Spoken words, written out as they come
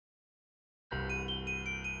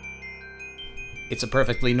It's a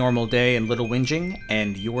perfectly normal day in Little Whinging,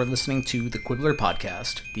 and you're listening to the Quibbler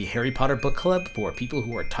Podcast, the Harry Potter book club for people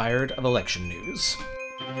who are tired of election news.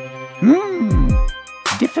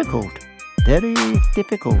 Difficult. Very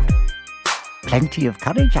difficult. Plenty of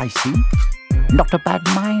courage, I see. Not a bad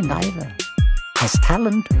mind either. Has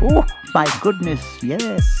talent. Oh, my goodness,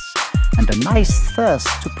 yes. And a nice thirst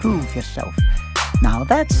to prove yourself. Now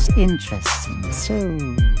that's interesting. So,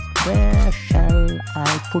 where shall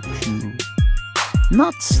I put you?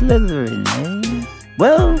 Not Slytherin, eh?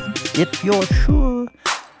 Well, if you're sure,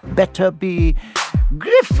 better be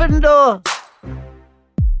Gryffindor.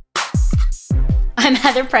 I'm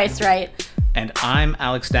Heather Price-Wright. And I'm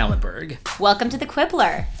Alex Dallenberg. Welcome to the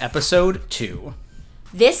Quibbler. Episode 2.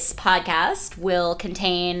 This podcast will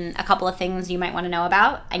contain a couple of things you might want to know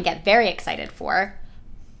about and get very excited for.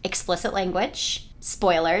 Explicit language,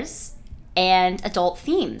 spoilers, and adult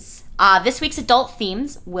themes. This week's adult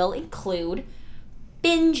themes will include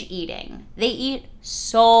binge eating. They eat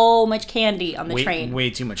so much candy on the train. Way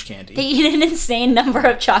too much candy. They eat an insane number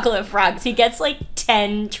of chocolate frogs. He gets like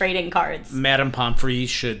 10 trading cards. Madame Pomfrey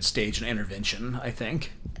should stage an intervention, I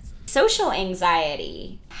think. Social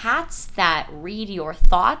anxiety, hats that read your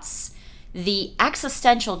thoughts, the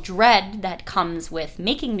existential dread that comes with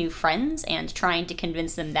making new friends and trying to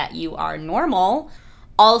convince them that you are normal.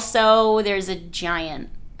 Also, there's a giant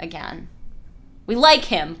again. We like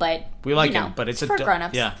him, but it's for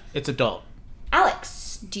grown-ups. Yeah, it's adult.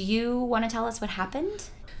 Alex, do you want to tell us what happened?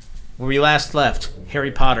 Where we last left,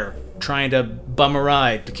 Harry Potter trying to bum a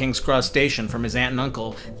ride to King's Cross Station from his aunt and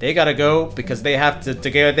uncle. They gotta go because they have to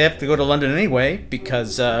go to London anyway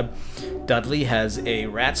because Dudley has a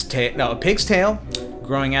pig's tail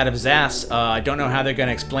growing out of his ass. I don't know how they're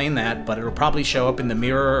gonna explain that, but it'll probably show up in the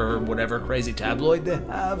Mirror or whatever crazy tabloid they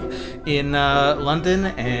have in London.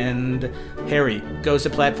 And Harry goes to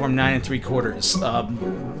platform 9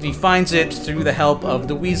 3/4. He finds it through the help of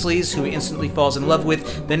the Weasleys, who he instantly falls in love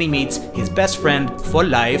with. Then he meets his best friend for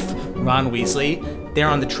life, Ron Weasley. They're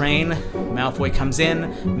on the train. Malfoy comes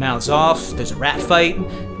in, mouths off. There's a rat fight.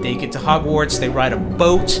 They get to Hogwarts. They ride a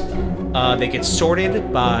boat. They get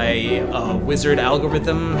sorted by a wizard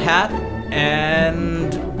algorithm hat.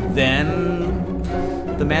 And then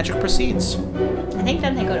the magic proceeds. I think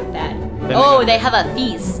then they go to bed. They have a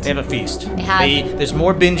feast. They have a feast. There's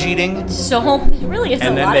more binge eating. So there really is a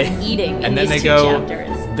lot of eating in these two chapters.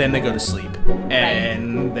 Then they go to sleep.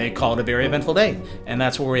 And they call it a very eventful day. And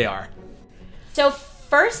that's where we are. So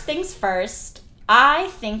first things first, I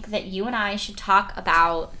think that you and I should talk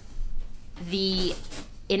about the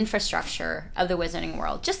infrastructure of the wizarding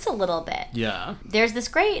world just a little bit. Yeah. There's this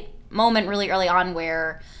great moment really early on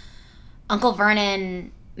where Uncle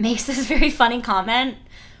Vernon makes this very funny comment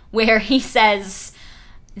where he says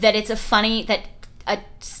that it's that a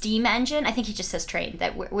steam engine, I think he just says train,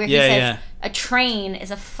 where he says a train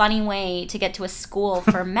is a funny way to get to a school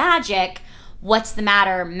for magic. What's the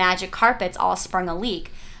matter? Magic carpets all sprung a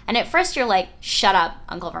leak. And at first you're like, shut up,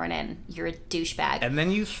 Uncle Vernon. You're a douchebag. And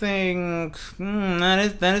then you think,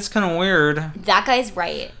 that is kind of weird. That guy's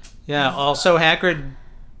right. Yeah, also Hagrid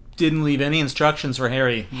didn't leave any instructions for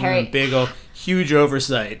Harry. Huge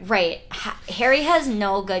oversight. Right. Harry has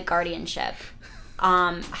no good guardianship.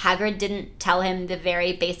 Hagrid didn't tell him the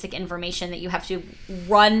very basic information that you have to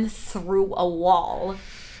run through a wall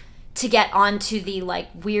to get onto the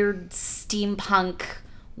weird steampunk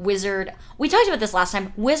wizard. We talked about this last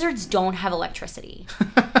time. Wizards don't have electricity.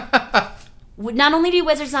 Not only do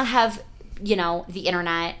wizards not have, the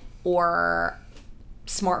internet or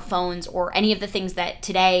smartphones or any of the things that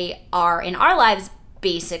today are in our lives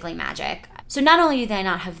basically magic. So not only do they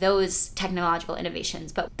not have those technological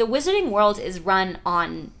innovations, but the wizarding world is run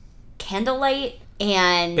on candlelight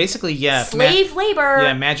and basically, slave labor.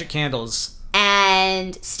 Yeah, magic candles.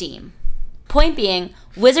 And steam. Point being,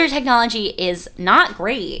 wizard technology is not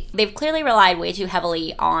great. They've clearly relied way too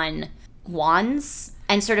heavily on wands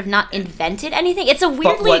and sort of not invented anything. It's a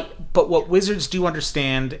weirdly... But what wizards do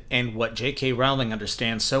understand, and what J.K. Rowling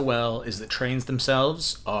understands so well, is that trains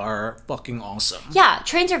themselves are fucking awesome. Yeah,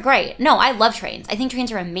 trains are great. No, I love trains. I think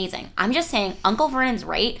trains are amazing. I'm just saying, Uncle Vernon's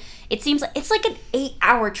right. It seems like it's like an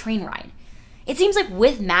 8-hour train ride. It seems like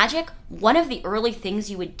with magic, one of the early things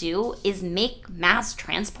you would do is make mass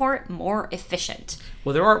transport more efficient.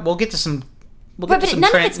 Well, we'll get to some... But none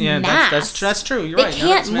of it's mass. That's true. You're right. They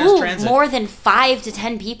can't move transit. More than 5 to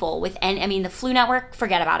 10 people with, the Flu Network,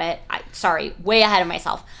 forget about it. Sorry, way ahead of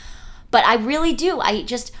myself. But I really do.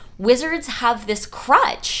 Wizards have this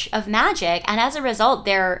crutch of magic, and as a result,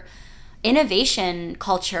 their innovation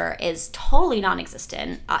culture is totally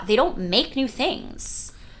non-existent. They don't make new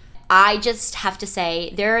things. I just have to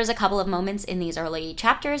say, there's a couple of moments in these early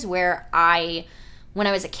chapters where when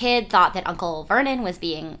I was a kid, thought that Uncle Vernon was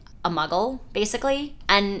being a muggle, basically.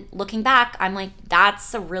 And looking back, I'm like,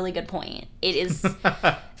 that's a really good point. It is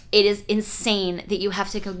it is insane that you have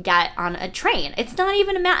to go get on a train. It's not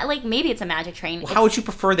even maybe it's a magic train. Well, how would you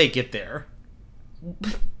prefer they get there?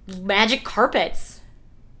 Magic carpets.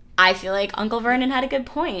 I feel like Uncle Vernon had a good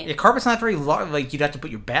point. Yeah, carpet's not very large. Like, you'd have to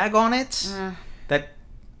put your bag on it. That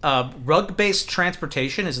rug-based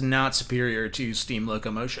transportation is not superior to steam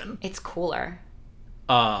locomotion. It's cooler.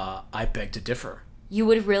 I beg to differ. You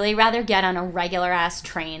would really rather get on a regular-ass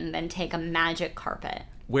train than take a magic carpet.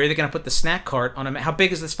 Where are they going to put the snack cart on how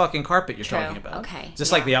big is this fucking carpet you're talking about? Okay. Is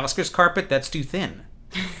this like the Oscars carpet? That's too thin.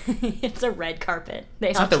 It's a red carpet.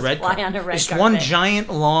 It's not the red carpet. On a red it's carpet. one giant,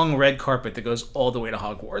 long red carpet that goes all the way to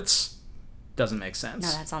Hogwarts. Doesn't make sense.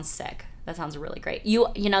 No, that sounds sick. That sounds really great. You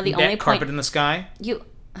know, the only carpet in the sky?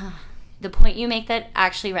 The point you make that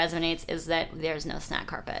actually resonates is that there's no snack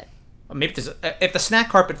carpet. Maybe if the snack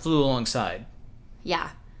carpet flew alongside.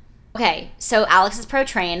 Yeah. Okay, so Alex is pro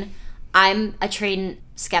train. I'm a train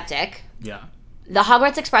skeptic. Yeah. The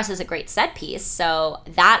Hogwarts Express is a great set piece, so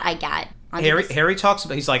that I get. Harry talks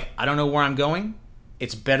about, he's like, I don't know where I'm going.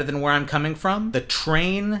 It's better than where I'm coming from. The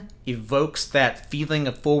train evokes that feeling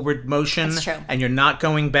of forward motion. That's true. And you're not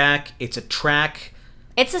going back. It's a track.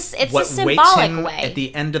 It's a symbolic what waits him way. At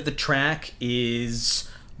the end of the track is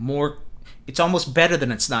more... It's almost better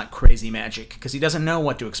than it's not crazy magic, because he doesn't know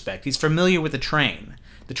what to expect. He's familiar with the train.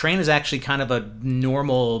 The train is actually kind of a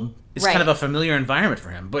normal... It's kind of a familiar environment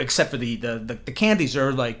for him, but except for the candies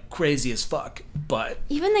are like crazy as fuck. But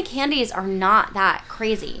even the candies are not that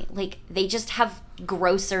crazy. Like, they just have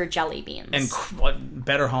grosser jelly beans and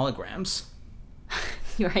better holograms.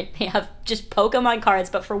 You're right. They have just Pokemon cards,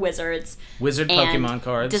 but for wizards. Wizard Pokemon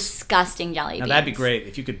cards. Disgusting jelly beans. Now that'd be great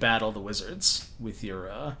if you could battle the wizards with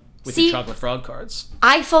your your chocolate frog cards.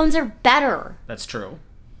 iPhones are better. That's true.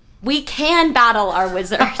 We can battle our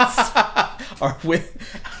wizards. our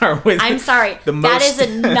wizards. I'm sorry. That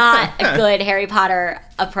is not a good Harry Potter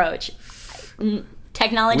approach.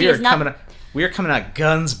 Technology is not... We are coming out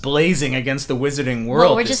guns blazing against the wizarding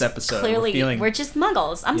world this episode. Clearly, we're just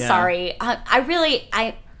muggles. I'm sorry.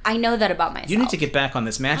 I know that about myself. You need to get back on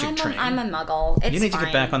this magic train. I'm a muggle. It's You need fine. to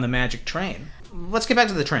get back on the magic train. Let's get back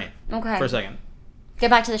to the train. Okay. For a second. Get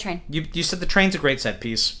back to the train. You said the train's a great set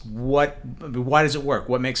piece. Why does it work?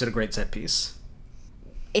 What makes it a great set piece?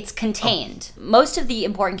 It's contained. Most of the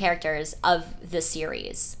important characters of the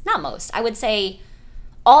series, not most, I would say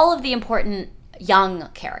all of the important young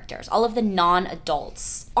characters, all of the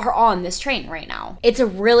non-adults are on this train right now. It's a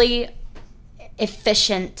really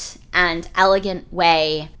efficient and elegant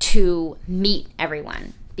way to meet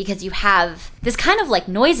everyone, because you have this kind of like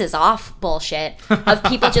noises off bullshit of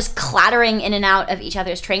people just clattering in and out of each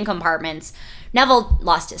other's train compartments. Neville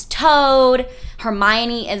lost his toad.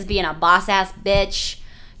 Hermione is being a boss-ass bitch.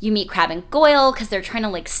 You meet Crabbe and Goyle because they're trying to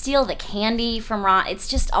like steal the candy from Ron. It's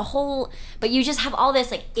just a whole... But you just have all this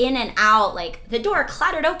like in and out, like the door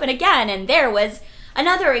clattered open again and there was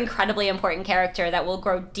another incredibly important character that will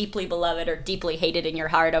grow deeply beloved or deeply hated in your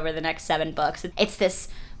heart over the next 7 books. It's this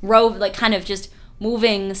like kind of just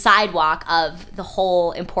moving sidewalk of the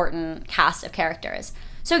whole important cast of characters.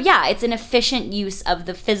 So yeah, it's an efficient use of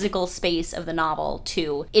the physical space of the novel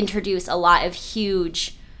to introduce a lot of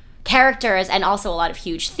huge characters and also a lot of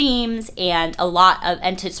huge themes and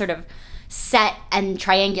to sort of set and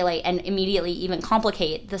triangulate and immediately even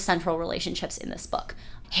complicate the central relationships in this book.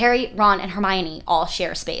 Harry, Ron, and Hermione all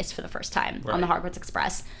share space for the first time on the Hogwarts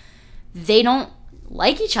Express. They don't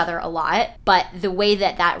like each other a lot, but the way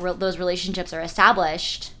that those relationships are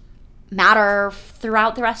established matter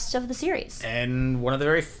throughout the rest of the series. And one of the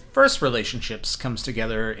very first relationships comes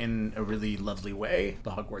together in a really lovely way,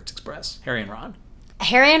 the Hogwarts Express. Harry and Ron.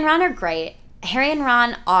 Harry and Ron are great. Harry and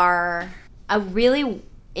Ron are a really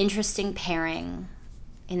interesting pairing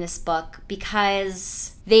in this book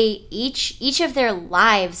because they each of their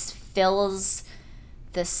lives fills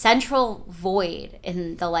the central void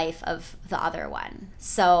in the life of the other one.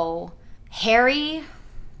 So Harry,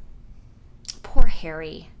 poor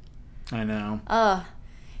Harry. I know.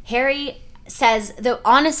 Harry says, though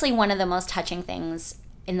honestly one of the most touching things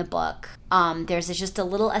in the book, there's just a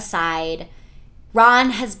little aside. Ron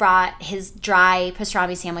has brought his dry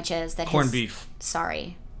pastrami sandwiches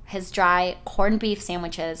his dry corned beef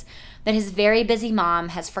sandwiches that his very busy mom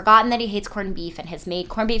has forgotten that he hates corned beef and has made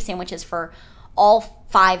corned beef sandwiches for all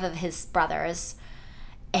 5 of his brothers.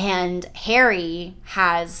 And Harry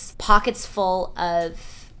has pockets full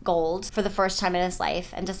of gold for the first time in his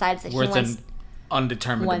life and decides that he wants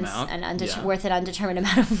undetermined amount. Worth an undetermined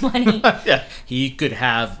amount of money. Yeah, he could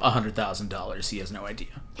have $100,000. He has no idea.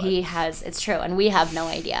 But. It's true, and we have no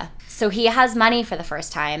idea. So he has money for the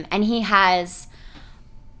first time, and he has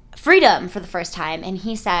freedom for the first time, and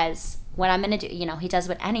he says, what I'm going to do, he does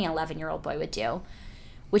what any 11-year-old boy would do,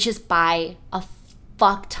 which is buy a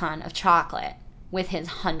fuck ton of chocolate with his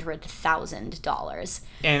 $100,000.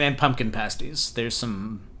 And pumpkin pasties. There's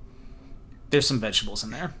some vegetables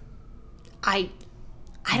in there. I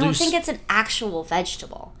don't think it's an actual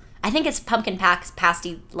vegetable. I think it's pumpkin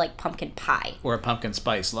pasty, like pumpkin pie. Or a pumpkin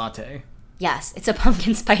spice latte. Yes, it's a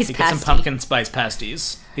pumpkin spice pasty. Get some pumpkin spice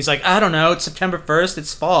pasties. He's like, I don't know, it's September 1st,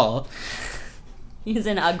 it's fall. He's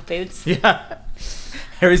in Ugg boots. Yeah.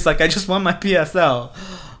 Harry's like, I just want my PSL.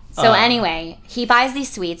 So anyway, he buys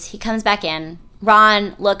these sweets. He comes back in.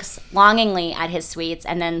 Ron looks longingly at his sweets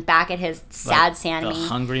and then back at his sad Sammy. The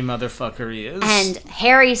hungry motherfucker he is. And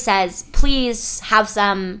Harry says, please have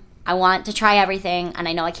some. I want to try everything, and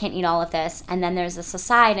I know I can't eat all of this. And then there's this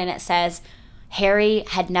aside, and it says, Harry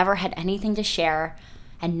had never had anything to share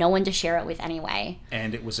and no one to share it with anyway.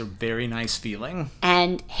 And it was a very nice feeling.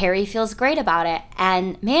 And Harry feels great about it.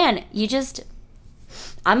 And man,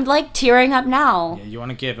 I'm like tearing up now. Yeah, you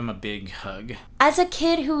want to give him a big hug. As a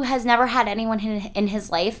kid who has never had anyone in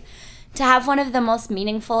his life, to have one of the most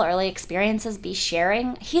meaningful early experiences be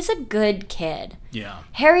sharing, he's a good kid. Yeah.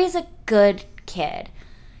 Harry's a good kid.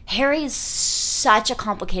 Harry is such a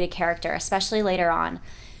complicated character, especially later on.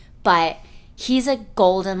 But he's a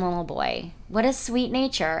golden little boy. What a sweet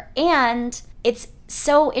nature. And it's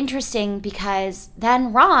so interesting because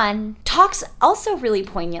then Ron talks also really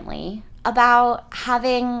poignantly about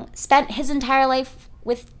having spent his entire life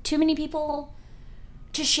with too many people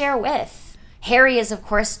to share with. Harry is, of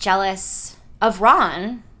course, jealous of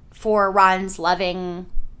Ron for Ron's loving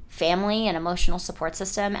family and emotional support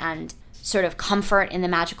system and sort of comfort in the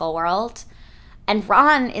magical world. And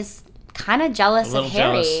Ron is kind of jealous of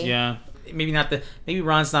Harry. Jealous, yeah. Maybe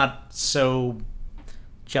Ron's not so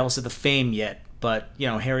jealous of the fame yet, but,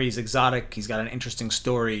 Harry's exotic. He's got an interesting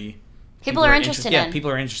story. People are interested in. Yeah,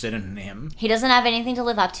 people are interested in him. He doesn't have anything to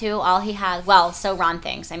live up to. All he has, so Ron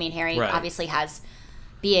thinks. I mean, Harry obviously has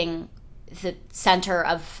being the center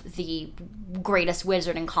of the greatest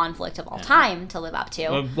wizard in conflict of all time to live up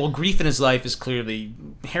to. Well, grief in his life is clearly...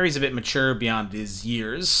 Harry's a bit mature beyond his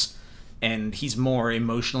years, and he's more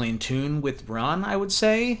emotionally in tune with Ron, I would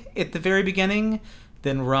say, at the very beginning,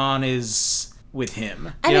 than Ron is... with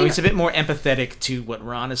him. He's a bit more empathetic to what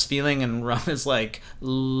Ron is feeling, and Ron is like,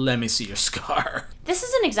 let me see your scar. This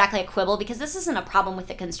isn't exactly a quibble, because this isn't a problem with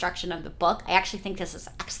the construction of the book. I actually think this is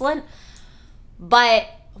excellent. But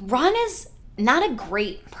Ron is not a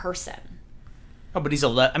great person. Oh, but he's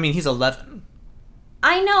 11.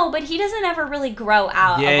 I know, but he doesn't ever really grow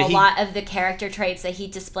out of a lot of the character traits that he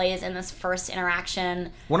displays in this first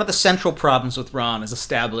interaction. One of the central problems with Ron is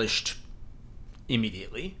established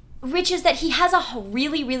immediately. Which is that he has a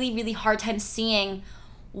really, really, really hard time seeing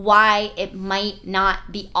why it might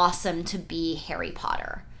not be awesome to be Harry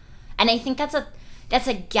Potter. And I think that's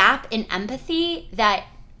a gap in empathy that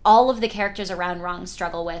all of the characters around Ron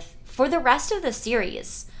struggle with for the rest of the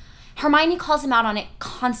series. Hermione calls him out on it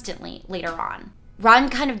constantly later on. Ron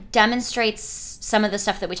kind of demonstrates some of the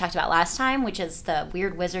stuff that we talked about last time, which is the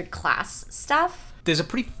weird wizard class stuff. There's a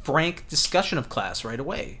pretty frank discussion of class right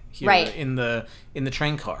away here in the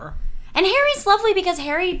train car. And Harry's lovely because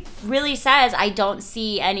Harry really says, I don't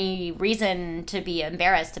see any reason to be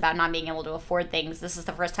embarrassed about not being able to afford things. This is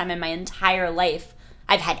the first time in my entire life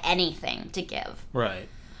I've had anything to give. Right.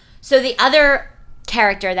 So the other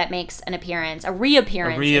character that makes an appearance, a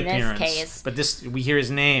reappearance in this case. But we hear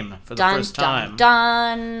his name for the first time.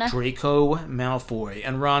 Dun. Draco Malfoy.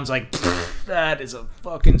 And Ron's like, that is a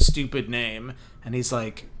fucking stupid name. And he's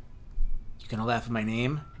like, you gonna laugh at my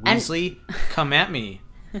name? Weasley, come at me.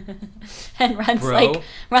 And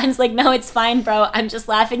Ron's like, no, it's fine, bro. I'm just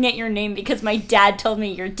laughing at your name because my dad told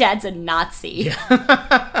me your dad's a Nazi.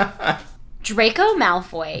 Yeah. Draco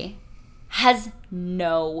Malfoy has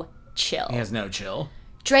no chill. He has no chill.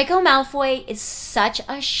 Draco Malfoy is such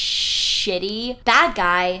a shitty bad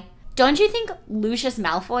guy. Don't you think Lucius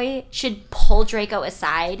Malfoy should pull Draco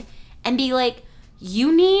aside and be like,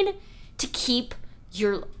 you need to keep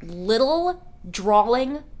your little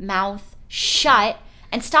drawling mouth shut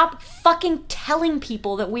and stop fucking telling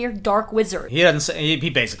people that we're dark wizards. He doesn't say, he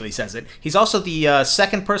basically says it. He's also the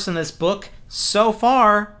second person in this book so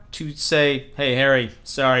far to say, hey, Harry,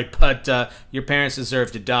 sorry, but your parents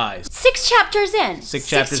deserve to die. 6 chapters in. Six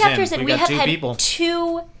chapters in. We have got had people.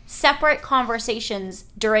 2 separate conversations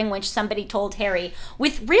during which somebody told Harry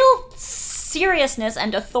with real seriousness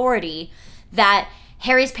and authority that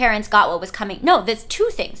Harry's parents got what was coming. No, there's two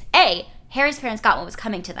things. A, Harry's parents got what was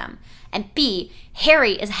coming to them. And B,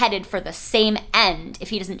 Harry is headed for the same end if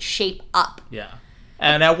he doesn't shape up. Yeah.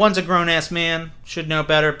 And now one's a grown-ass man, should know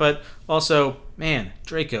better, but also, man,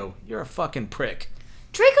 Draco, you're a fucking prick.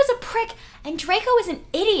 Draco's a prick, and Draco is an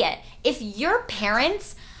idiot. If your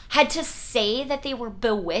parents had to say that they were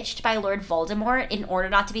bewitched by Lord Voldemort in order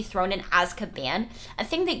not to be thrown in Azkaban, a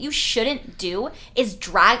thing that you shouldn't do is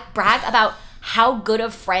brag about how good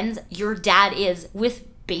of friends your dad is with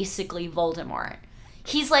basically Voldemort.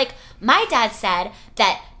 He's like, my dad said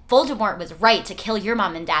that Voldemort was right to kill your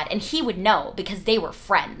mom and dad, and he would know because they were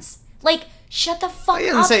friends. Like, shut the fuck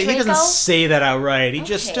up, Draco. He doesn't say that outright. He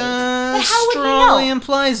just But how would strongly he know?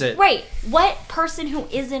 Implies it. Right. What person who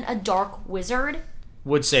isn't a dark wizard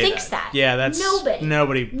would say thinks that? Yeah, that's...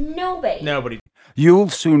 Nobody. Nobody. You'll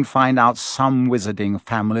soon find out some wizarding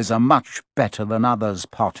families are much better than others,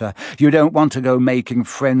 Potter. You don't want to go making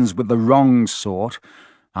friends with the wrong sort.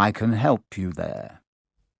 I can help you there.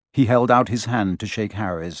 He held out his hand to shake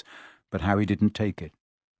Harry's, but Harry didn't take it.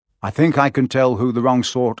 I think I can tell who the wrong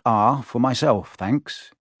sort are for myself,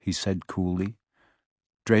 thanks, he said coolly.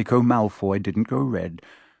 Draco Malfoy didn't go red,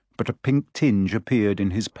 but a pink tinge appeared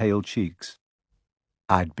in his pale cheeks.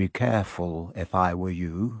 I'd be careful if I were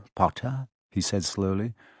you, Potter, he said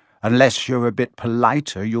slowly. Unless you're a bit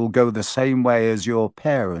politer, you'll go the same way as your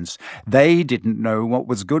parents. They didn't know what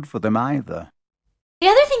was good for them either. The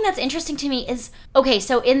other thing that's interesting to me is, okay,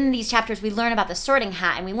 so in these chapters we learn about the Sorting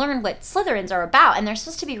Hat and we learn what Slytherins are about, and they're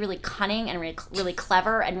supposed to be really cunning and really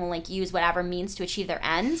clever and will like use whatever means to achieve their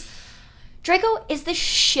ends. Draco is the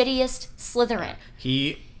shittiest Slytherin.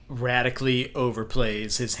 He radically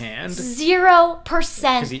overplays his hand.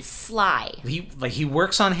 0% sly. He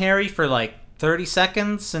works on Harry for like 30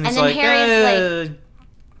 seconds and he's then like, Harry's like,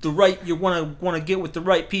 the right, you want to get with the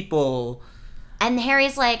right people. And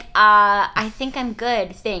Harry's like, I think I'm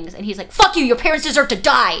good, things. And he's like, fuck you, your parents deserve to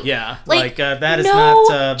die. Yeah, that is no,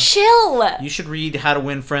 not... chill. You should read How to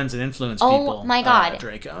Win Friends and Influence People. Oh my god.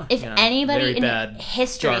 Draco. If anybody in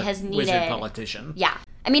history dark has needed... wizard politician. Yeah.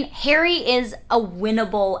 I mean, Harry is a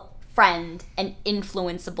winnable friend and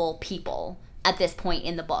influenceable people at this point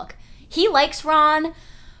in the book. He likes Ron,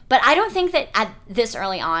 but I don't think that at this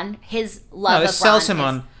early on, his love of Ron sells him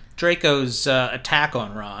on Draco's attack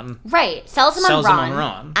on Ron. Right. Sells him on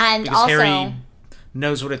Ron. And because also... Harry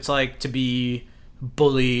knows what it's like to be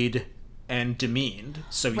bullied and demeaned.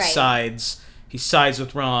 So he sides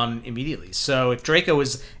with Ron immediately. So if Draco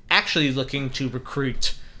is actually looking to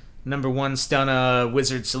recruit number one stunna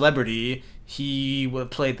wizard celebrity, he would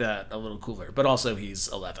have played that a little cooler. But also he's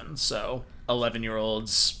 11, so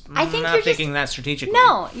 11-year-olds not thinking that strategically.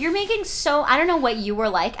 No, you're making I don't know what you were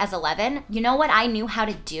like as 11. You know what I knew how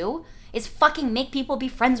to do? Is fucking make people be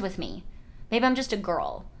friends with me. Maybe I'm just a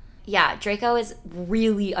girl. Yeah, Draco is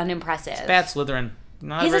really unimpressive. It's bad Slytherin.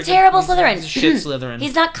 He's a terrible Slytherin. He's a shit Slytherin.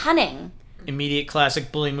 He's not cunning. Immediate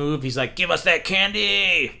classic bully move. He's like, give us that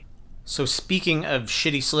candy! So speaking of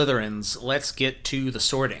shitty Slytherins, let's get to the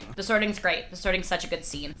sorting. The sorting's great. The sorting's such a good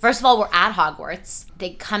scene. First of all, we're at Hogwarts. They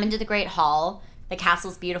come into the Great Hall. The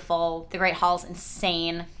castle's beautiful. The Great Hall's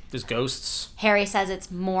insane. There's ghosts. Harry says it's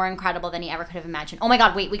more incredible than he ever could have imagined. Oh my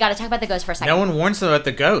god, wait, we gotta talk about the ghosts for a second. No one warns them about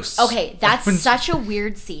the ghosts. Okay, that's such a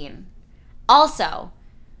weird scene. Also,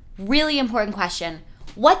 really important question.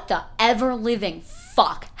 What the ever-living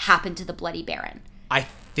fuck happened to the Bloody Baron? I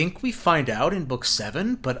think we find out in book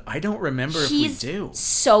 7, but I don't remember if we do.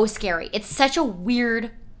 So scary. It's such a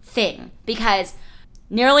weird thing because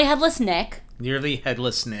Nearly Headless Nick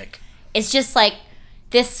is just like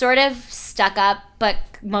this sort of stuck up but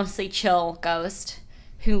mostly chill ghost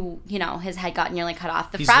who, you know, his head got nearly cut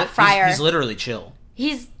off. The frat friar. He's literally chill.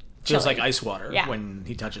 He's feels like ice water when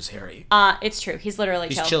he touches Harry. It's true. He's literally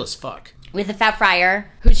chill. He's chill as fuck. With the fat friar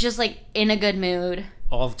who's just like in a good mood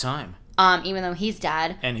all the time. Even though he's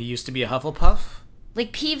dead. And he used to be a Hufflepuff?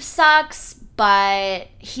 Like, Peeves sucks, but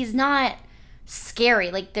he's not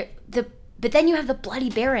scary. Like, but then you have the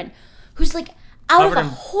Bloody Baron, who's, like, out of a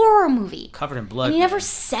horror movie. Covered in blood. And he never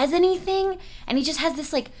says anything, and he just has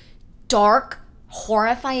this, like, dark,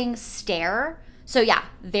 horrifying stare. So, yeah,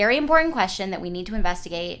 very important question that we need to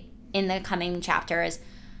investigate in the coming chapters.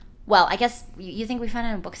 Well, I guess, you think we find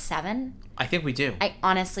out in book 7? I think we do. I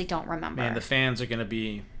honestly don't remember. Man, the fans are going to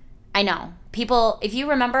be... I know. People, if you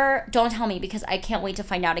remember, don't tell me because I can't wait to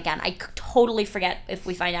find out again. I totally forget if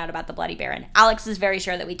we find out about the Bloody Baron. Alex is very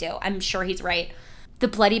sure that we do. I'm sure he's right. The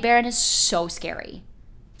Bloody Baron is so scary.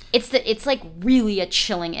 It's like really a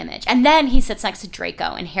chilling image. And then he sits next to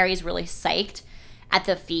Draco and Harry's really psyched at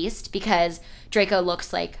the feast because Draco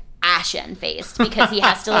looks like ashen-faced because he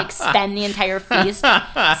has to, like, spend the entire feast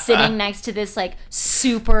sitting next to this, like,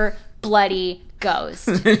 super bloody ghost.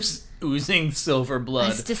 Just oozing silver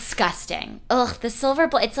blood. It's disgusting. Ugh, the silver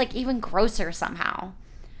blood, it's, like, even grosser somehow.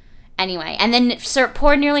 Anyway, and then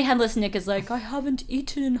poor nearly headless Nick is like, I haven't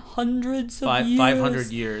eaten in hundreds of years.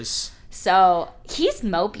 500 years. So, he's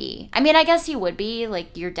mopey. I mean, I guess he would be,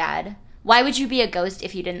 like, you're dead. Why would you be a ghost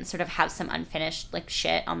if you didn't sort of have some unfinished, like,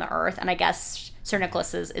 shit on the earth? And I guess Sir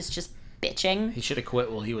Nicholas's is just bitching. He should have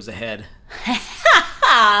quit while he was ahead.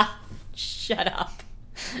 Shut up.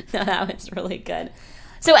 No, that was really good.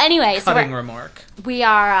 So anyway, Cutting remark. We're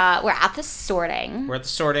at the sorting. We're at the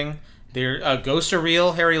sorting. Ghosts are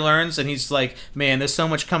real, Harry learns, and he's like, man, there's so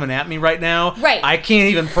much coming at me right now. Right. I can't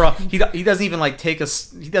even he doesn't even like take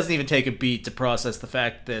a beat to process the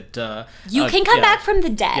fact that you can come back from the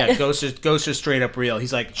dead. Yeah, ghosts are straight up real.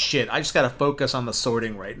 He's like, shit, I just gotta focus on the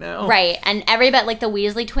sorting right now. Right. And everybody, like, the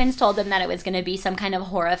Weasley twins told them that it was gonna be some kind of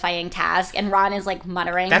horrifying task, and Ron is like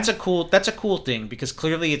muttering. That's a cool thing, because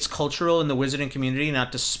clearly it's cultural in the wizarding community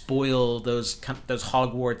not to spoil those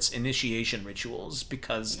Hogwarts initiation rituals,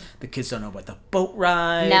 because the kids don't know about the boat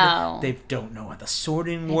ride. No. They don't know how the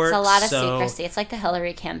sorting works. It's a lot of secrecy. It's like the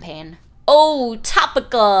Hillary campaign. Oh,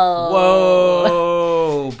 topical.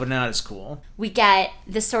 Whoa. But not as cool. We get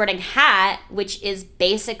the sorting hat, which is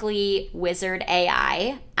basically wizard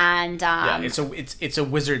AI. And it's a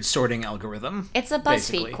wizard sorting algorithm. It's a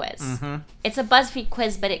BuzzFeed quiz. Mm-hmm. It's a BuzzFeed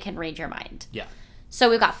quiz, but it can read your mind. Yeah. So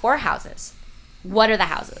we've got 4 houses. What are the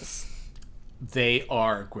houses? They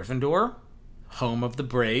are Gryffindor, home of the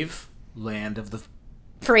brave, land of the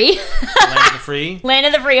free. Land of the free. Land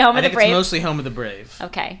of the free, home of the brave. I think it's mostly home of the brave.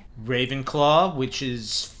 Okay. Ravenclaw, which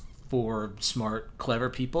is for smart, clever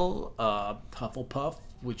people. Hufflepuff,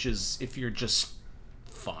 which is if you're just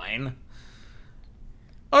fine.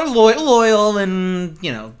 Or loyal and,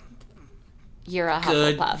 you know, you're a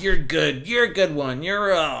good. Hufflepuff. You're good. You're a good one.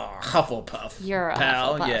 You're a Hufflepuff. You're a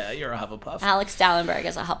pal. Hufflepuff. Yeah, you're a Hufflepuff. Alex Dallenberg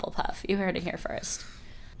is a Hufflepuff. You heard it here first.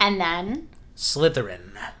 And then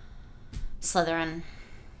Slytherin. Slytherin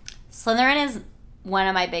is one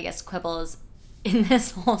of my biggest quibbles in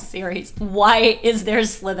this whole series. Why is there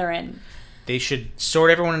Slytherin? They should sort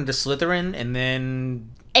everyone into Slytherin and then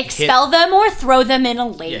expel them or throw them in a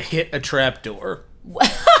lake. Yeah, hit a trapdoor.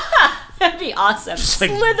 That'd be awesome. Just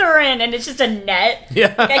like, Slytherin, and it's just a net.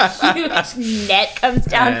 Yeah. Like a huge net comes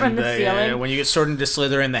down from the ceiling. Yeah, when you get sorted into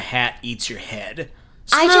Slytherin, the hat eats your head.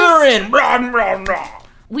 Slytherin! Blah, blah, blah.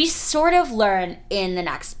 We sort of learn in the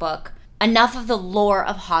next book enough of the lore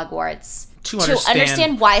of Hogwarts to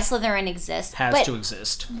understand why Slytherin exists. Has to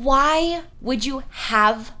exist. Why would you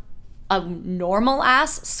have a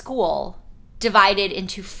normal-ass school divided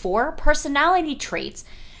into 4 personality traits,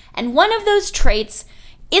 and one of those traits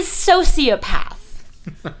is sociopath?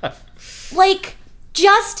 Like,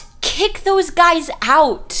 just kick those guys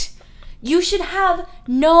out. You should have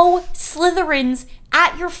no Slytherins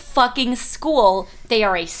at your fucking school. They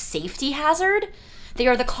are a safety hazard. They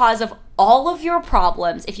are the cause of all of your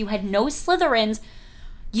problems. If you had no Slytherins,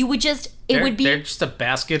 you would just... They're just a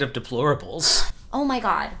basket of deplorables. Oh my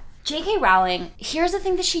god. J.K. Rowling, here's the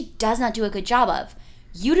thing that she does not do a good job of.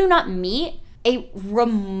 You do not meet a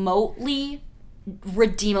remotely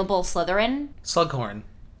redeemable Slytherin. Slughorn.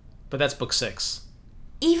 But that's book 6.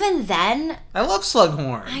 Even then... I love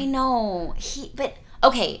Slughorn. I know. But,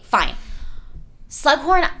 okay, fine.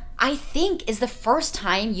 Slughorn, I think, is the first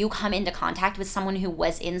time you come into contact with someone who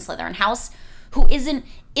was in Slytherin House who isn't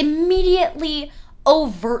immediately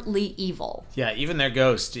overtly evil. Yeah, even their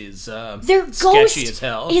ghost is sketchy as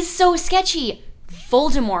hell. Is so sketchy.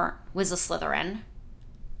 Voldemort was a Slytherin.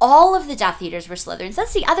 All of the Death Eaters were Slytherins.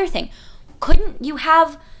 That's the other thing. Couldn't you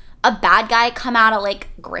have a bad guy come out of, like,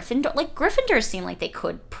 Gryffindor? Like, Gryffindors seem like they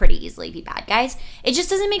could pretty easily be bad guys. It just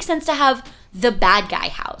doesn't make sense to have the bad guy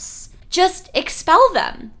house. Just expel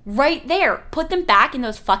them right there. Put them back in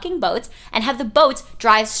those fucking boats and have the boats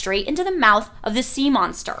drive straight into the mouth of the sea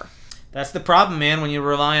monster. That's the problem, man, when you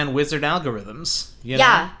rely on wizard algorithms. You know?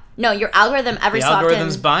 Yeah. No, your algorithm every so often... The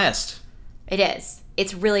algorithm's biased. It is.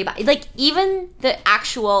 It's really biased. Like, even the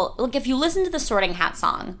actual... Like, if you listen to the Sorting Hat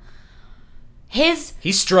song, he's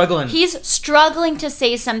struggling. He's struggling to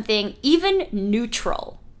say something even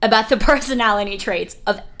neutral about the personality traits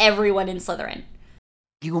of everyone in Slytherin.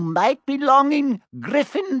 You might be longing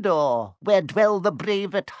Gryffindor, where dwell the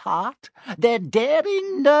brave at heart. Their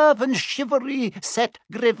daring nerve and chivalry set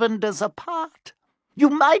Gryffindors apart.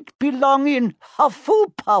 You might be longing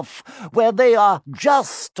Hufflepuff, where they are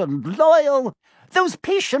just and loyal. Those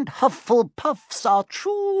patient Hufflepuffs are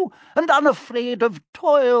true and unafraid of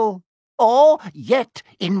toil. Or yet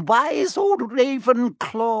in wise old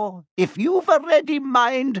Ravenclaw, if you've a ready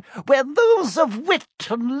mind, where those of wit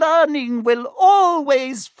and learning will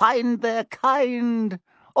always find their kind.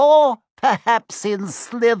 Or perhaps in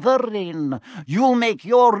Slytherin you'll make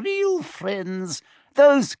your real friends.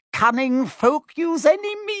 Those cunning folk use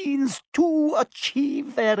any means to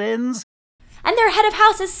achieve their ends. And their head of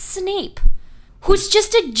house is Snape, who's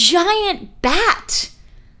just a giant bat.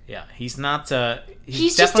 Yeah, he's not.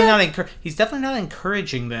 He's definitely not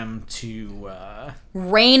encouraging them to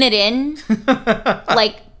rein it in,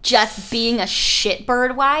 like just being a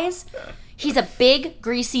shitbird wise. He's a big,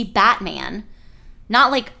 greasy Batman,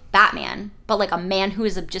 not like Batman, but like a man who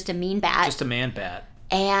is just a mean bat. Just a man bat.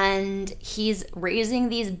 And he's raising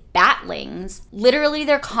these batlings. Literally,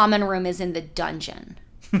 their common room is in the dungeon.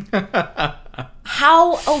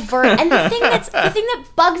 How overt. And the thing that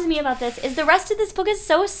bugs me about this is the rest of this book is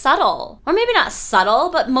so subtle. Or maybe not subtle,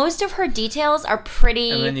 but most of her details are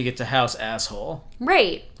pretty... And then you get to House Asshole.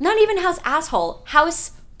 Right. Not even House Asshole.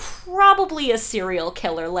 House probably a serial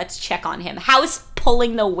killer. Let's check on him. House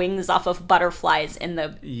pulling the wings off of butterflies in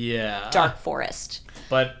the dark forest.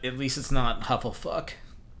 But at least it's not Hufflepuff.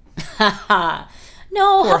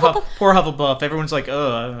 No, poor Hufflepuff. Everyone's like,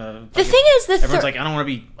 oh. The thing is, everyone's like, I don't want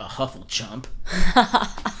to be a Hufflechump.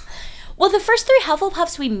 Well, the first three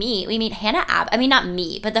Hufflepuffs we meet Hannah I mean, not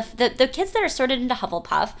me, but the kids that are sorted into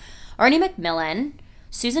Hufflepuff, Ernie Macmillan,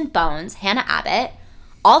 Susan Bones, Hannah Abbott.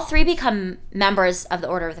 All three become members of the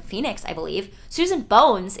Order of the Phoenix, I believe. Susan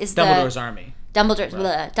Bones is Dumbledore's army.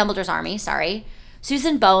 Dumbledore's army, sorry.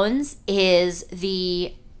 Susan Bones is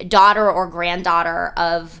the daughter or granddaughter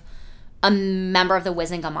of a member of the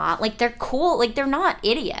Wizengamot. Like, they're cool. Like, they're not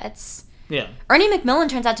idiots. Yeah. Ernie Macmillan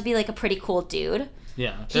turns out to be, like, a pretty cool dude.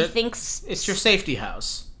 Yeah. He thinks... It's your safety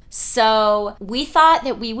house. So, we thought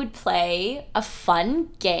that we would play a fun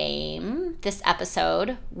game this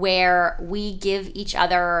episode where we give each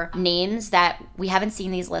other names that we haven't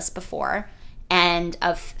seen these lists before and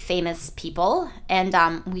of famous people, and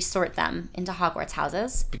we sort them into Hogwarts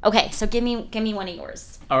houses. Okay, so give me one of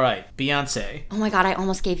yours. All right, Beyonce. Oh my god, I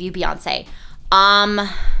almost gave you Beyonce.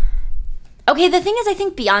 Okay, the thing is, I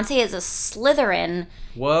think Beyonce is a Slytherin.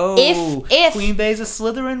 Whoa. If Queen Bey's a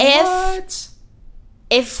Slytherin? What?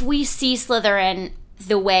 If we see Slytherin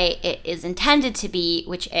the way it is intended to be,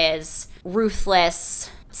 which is ruthless,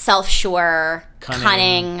 self-sure,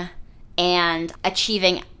 cunning, and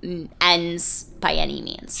achieving ends by any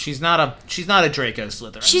means. She's not a Draco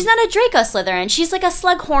Slytherin. She's not a Draco Slytherin. She's like a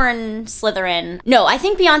Slughorn Slytherin. No, I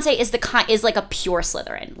think Beyonce is like a pure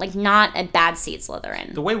Slytherin, like not a bad seed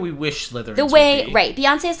Slytherin. The way we wish Slytherin. Right.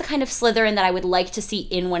 Beyonce is the kind of Slytherin that I would like to see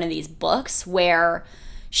in one of these books where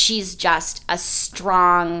she's just a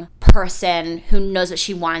strong person who knows what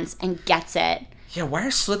she wants and gets it. Yeah, why are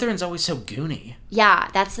Slytherins always so goony? Yeah,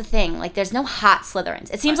 that's the thing. Like, there's no hot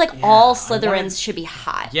Slytherins. It seems like all Slytherins should be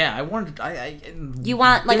hot. Yeah, I wanted... You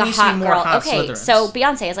want, like, a hot girl. Hot okay, Slytherins. So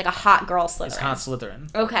Beyonce is like a hot girl Slytherin. It's hot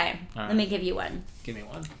Slytherin. Okay, let me give you one. Give me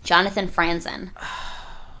one. Jonathan Franzen.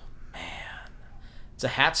 Man. It's a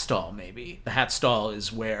hat stall, maybe. The hat stall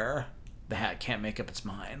is where the hat can't make up its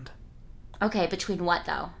mind. Okay, between what,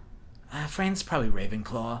 though? Fran's probably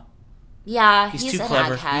Ravenclaw. Yeah, he's too an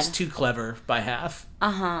clever. egghead. He's too clever by half.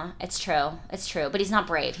 It's true. But he's not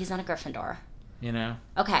brave. He's not a Gryffindor. You know?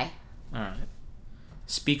 Okay. All right.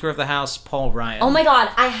 Speaker of the House, Paul Ryan. Oh my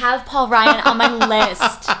god, I have Paul Ryan on my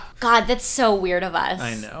list. God, that's so weird of us.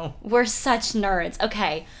 I know. We're such nerds.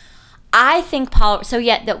 Okay. I think Paul... So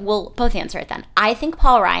yeah, that we'll both answer it then. I think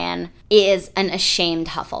Paul Ryan is an ashamed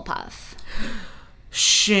Hufflepuff.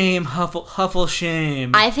 Shame, Huffle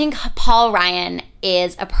shame. I think Paul Ryan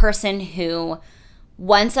is a person who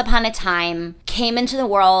once upon a time came into the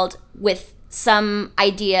world with some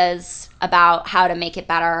ideas about how to make it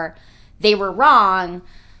better. They were wrong,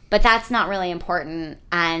 but that's not really important.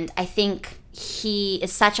 And I think he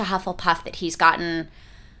is such a Hufflepuff that he's gotten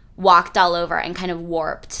walked all over and kind of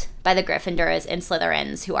warped by the Gryffindors and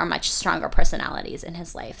Slytherins, who are much stronger personalities in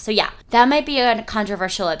his life. So yeah, that might be a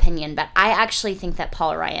controversial opinion, but I actually think that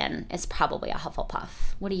Paul Ryan is probably a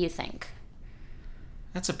Hufflepuff. What do you think?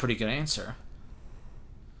 That's a pretty good answer.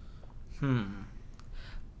 I'm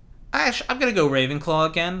gonna go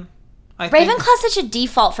Ravenclaw again. Ravenclaw's such a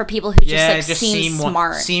default for people who just seem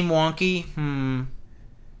smart. Seem wonky.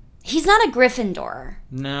 He's not a Gryffindor.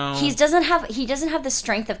 No. He doesn't have the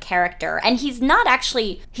strength of character, and he's not,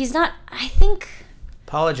 I think...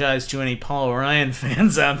 Apologize to any Paul Ryan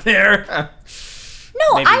fans out there. No,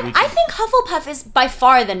 I think Hufflepuff is by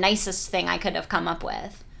far the nicest thing I could have come up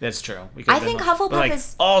with. That's true. I think Hufflepuff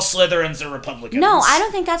is... all Slytherins are Republicans. No, I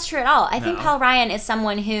don't think that's true at all. I think Paul Ryan is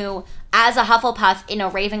someone who, as a Hufflepuff in a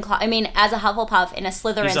Ravenclaw... as a Hufflepuff in a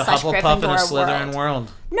Slytherin slash Gryffindor in a Slytherin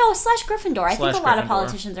world. No, slash Gryffindor. I think a lot of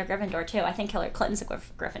politicians are Gryffindor, too. I think Hillary Clinton's a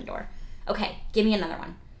Gryffindor. Okay, give me another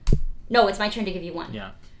one. No, it's my turn to give you one.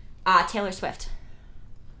 Yeah. Taylor Swift.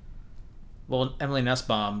 Well, Emily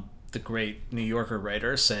Nussbaum, the great New Yorker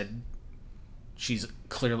writer, said she's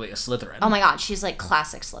clearly a Slytherin. Oh my god, she's like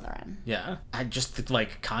classic Slytherin. Yeah. I just think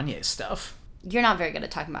like Kanye stuff. You're not very good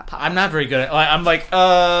at talking about pop. I'm not very good at... I'm like,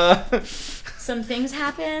 Some things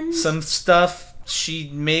happen. Some stuff she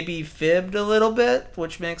maybe fibbed a little bit,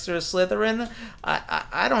 which makes her a Slytherin.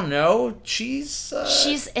 I don't know. She's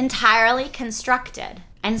entirely constructed.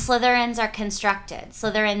 And Slytherins are constructed.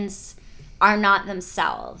 Slytherins are not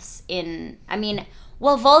themselves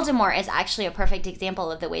Voldemort is actually a perfect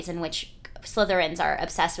example of the ways in which Slytherins are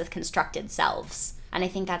obsessed with constructed selves. And I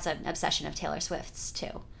think that's an obsession of Taylor Swift's,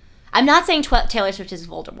 too. I'm not saying Taylor Swift is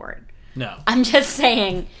Voldemort. No. I'm just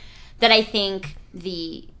saying that I think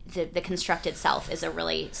the constructed self is a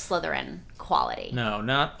really Slytherin quality. No,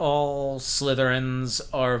 not all Slytherins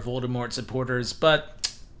are Voldemort supporters,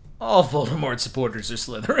 but all Voldemort supporters are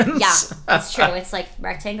Slytherins. Yeah, that's true. It's like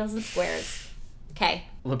rectangles and squares. Okay.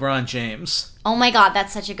 LeBron James. Oh my god,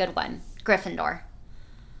 that's such a good one. Gryffindor.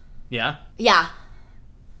 Yeah? Yeah.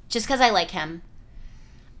 Just because I like him.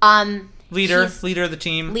 Leader of the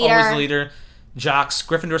team. Always the leader. Jocks.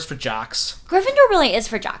 Gryffindor's for jocks. Gryffindor really is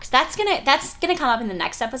for jocks. That's gonna come up in the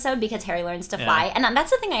next episode because Harry learns to fly, and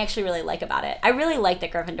that's the thing I actually really like about it. I really like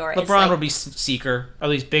that Gryffindor is LeBron will be Seeker. Or at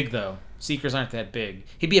least big, though. Seekers aren't that big.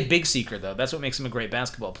 He'd be a big Seeker, though. That's what makes him a great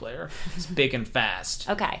basketball player. He's big and fast.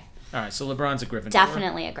 Okay. All right, so LeBron's a Gryffindor.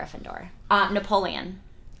 Definitely a Gryffindor. Napoleon.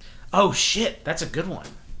 Oh, shit. That's a good one.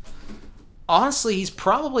 Honestly, he's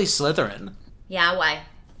probably Slytherin. Yeah, why?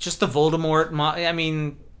 Just the Voldemort...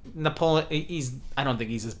 Napoleon... I don't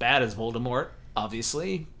think he's as bad as Voldemort,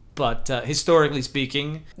 obviously. But historically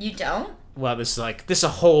speaking... You don't? Well, this is a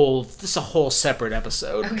whole separate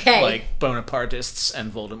episode. Okay. Like Bonapartists and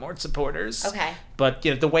Voldemort supporters. Okay. But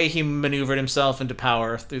the way he maneuvered himself into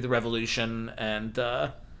power through the Revolution, and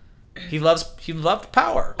he loved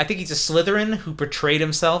power. I think he's a Slytherin who portrayed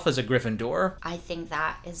himself as a Gryffindor. I think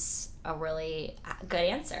that is a really good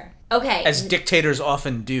answer. Okay. As dictators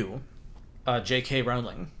often do. J.K.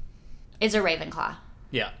 Rowling is a Ravenclaw.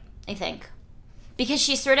 Yeah. I think. Because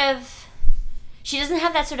she doesn't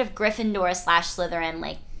have that sort of Gryffindor / Slytherin,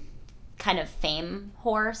 like, kind of fame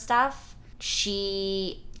whore stuff.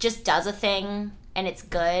 She just does a thing, and it's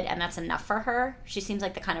good, and that's enough for her. She seems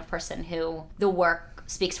like the kind of person who the work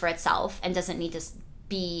speaks for itself and doesn't need to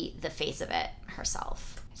be the face of it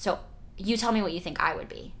herself. So you tell me what you think I would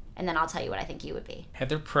be, and then I'll tell you what I think you would be.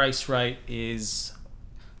 Heather Price Wright is...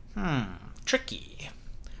 tricky.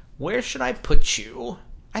 Where should I put you?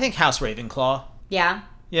 I think House Ravenclaw. Yeah?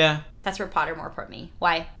 Yeah. That's where Pottermore put me.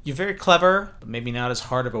 Why? You're very clever, but maybe not as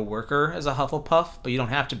hard of a worker as a Hufflepuff, but you don't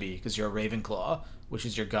have to be, because you're a Ravenclaw, which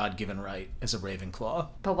is your God-given right as a Ravenclaw.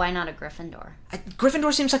 But why not a Gryffindor?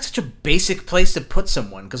 Gryffindor seems like such a basic place to put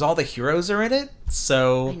someone, because all the heroes are in it,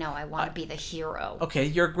 so... I know, I want to be the hero. Okay,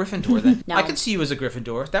 you're a Gryffindor then. No. I could see you as a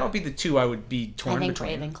Gryffindor. That would be the two I would be torn between.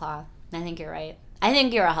 I think Ravenclaw. I think you're right. I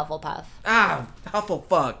think you're a Hufflepuff. Ah,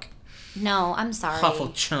 Hufflefuck. No, I'm sorry.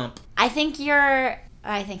 Hufflechump. I think you're a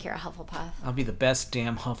Hufflepuff. I'll be the best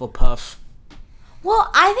damn Hufflepuff.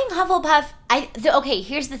 Well, I think Hufflepuff... Okay,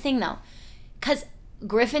 here's the thing, though. Because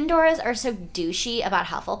Gryffindors are so douchey about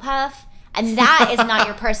Hufflepuff, and that is not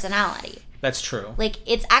your personality. That's true. Like,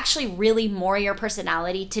 it's actually really more your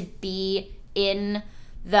personality to be in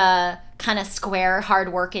the kind of square,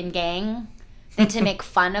 hard-working gang than to make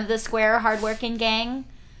fun of the square, hard-working gang.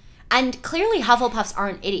 And clearly Hufflepuffs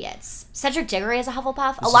aren't idiots. Cedric Diggory is a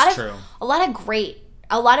Hufflepuff. This is true. A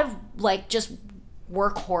lot of like just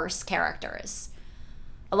workhorse characters.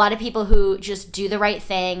 A lot of people who just do the right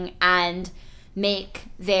thing and make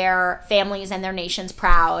their families and their nations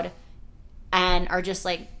proud and are just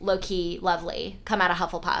like low-key lovely come out of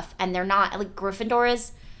Hufflepuff. And they're not, like,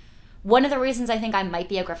 Gryffindors. One of the reasons I think I might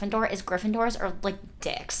be a Gryffindor is Gryffindors are like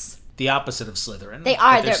dicks. The opposite of Slytherin. They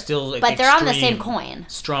are. But they're still like, but they're on the same coin.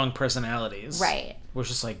 Strong personalities. Right. We're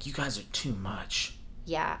just like, you guys are too much.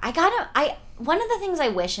 Yeah. One of the things I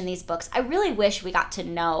wish in these books, I really wish we got to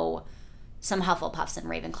know some Hufflepuffs and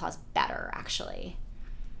Ravenclaws better, actually.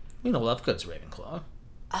 You know, Lovegood's Ravenclaw.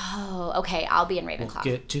 Oh, okay. I'll be in Ravenclaw.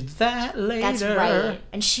 We'll get to that later. That's right.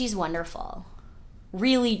 And she's wonderful.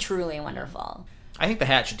 Really, truly wonderful. I think the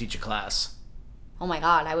hat should teach a class. Oh my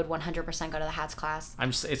god, I would 100% go to the hats class.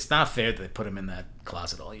 It's not fair that they put him in that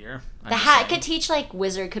closet all year. The hat could teach like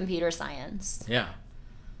wizard computer science. Yeah.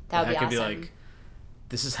 That would be awesome. Could be like,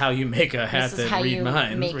 this is how you make a hat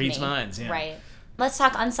that reads minds. Yeah. Right. Let's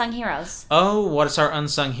talk unsung heroes. Oh, what's our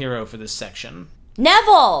unsung hero for this section?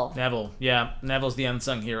 Neville! Yeah. Neville's the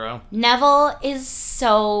unsung hero. Neville is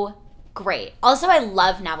so great. Also, I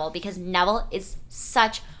love Neville because Neville is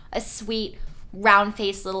such a sweet,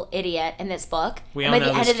 round-faced little idiot in this book. We all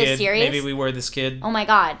know this kid. Maybe we were this kid. Oh my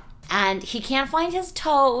god. And he can't find his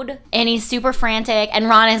toad. And he's super frantic. And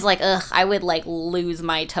Ron is like, ugh, I would like lose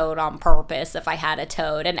my toad on purpose if I had a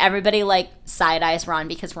toad. And everybody like side-eyes Ron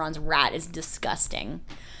because Ron's rat is disgusting.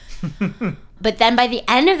 But then by the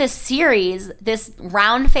end of the series, this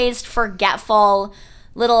round-faced, forgetful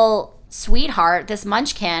little sweetheart, this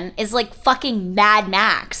munchkin, is like fucking Mad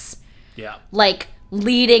Max. Yeah. Like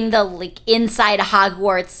leading the like inside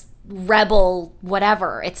Hogwarts rebel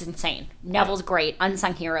whatever. It's insane. Neville's great.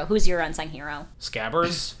 Unsung hero. Who's your unsung hero?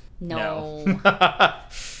 Scabbers? No.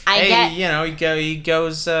 He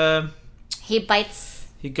goes he bites.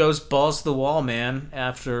 He goes balls to the wall, man,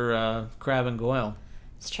 after Crabbe and Goyle.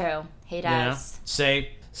 It's true. He does. Say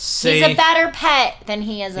he's a better pet than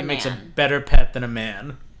he is a man. He makes a better pet than a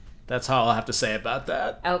man. That's all I'll have to say about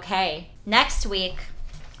that. Okay. Next week,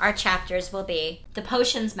 our chapters will be The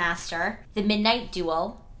Potions Master, The Midnight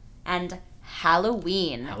Duel, and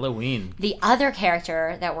Halloween. The other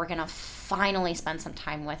character that we're going to finally spend some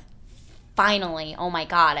time with, oh my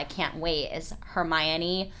god, I can't wait, is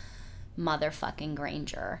Hermione motherfucking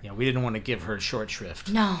Granger. Yeah, we didn't want to give her short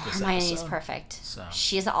shrift. No, Hermione's perfect. So.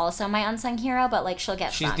 She's also my unsung hero, but like she'll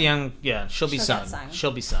get sung. She'll be sung.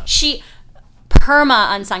 She'll be sung.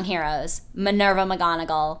 Perma unsung heroes, Minerva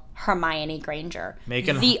McGonagall, Hermione Granger.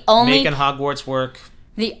 Making Hogwarts work.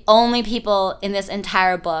 The only people in this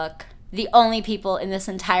entire book, the only people in this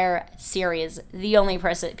entire series, the only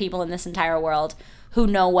people in this entire world who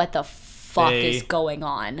know what the fuck is going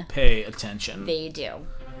on. Pay attention. They do.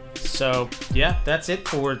 So, yeah, that's it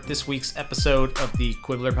for this week's episode of the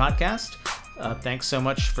Quibbler Podcast. Thanks so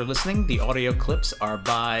much for listening. The audio clips are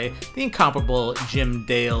by the incomparable Jim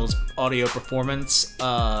Dale's audio performance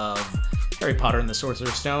of Harry Potter and the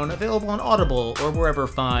Sorcerer's Stone, available on Audible or wherever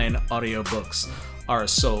fine audiobooks are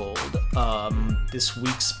sold. This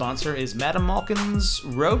week's sponsor is Madame Malkin's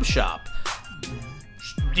Robe Shop.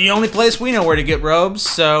 The only place we know where to get robes,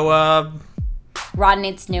 so... Ron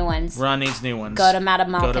needs new ones. Go to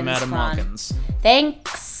Madame Malkin's. Malkin's.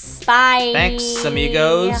 Thanks. Bye. Thanks,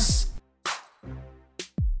 amigos.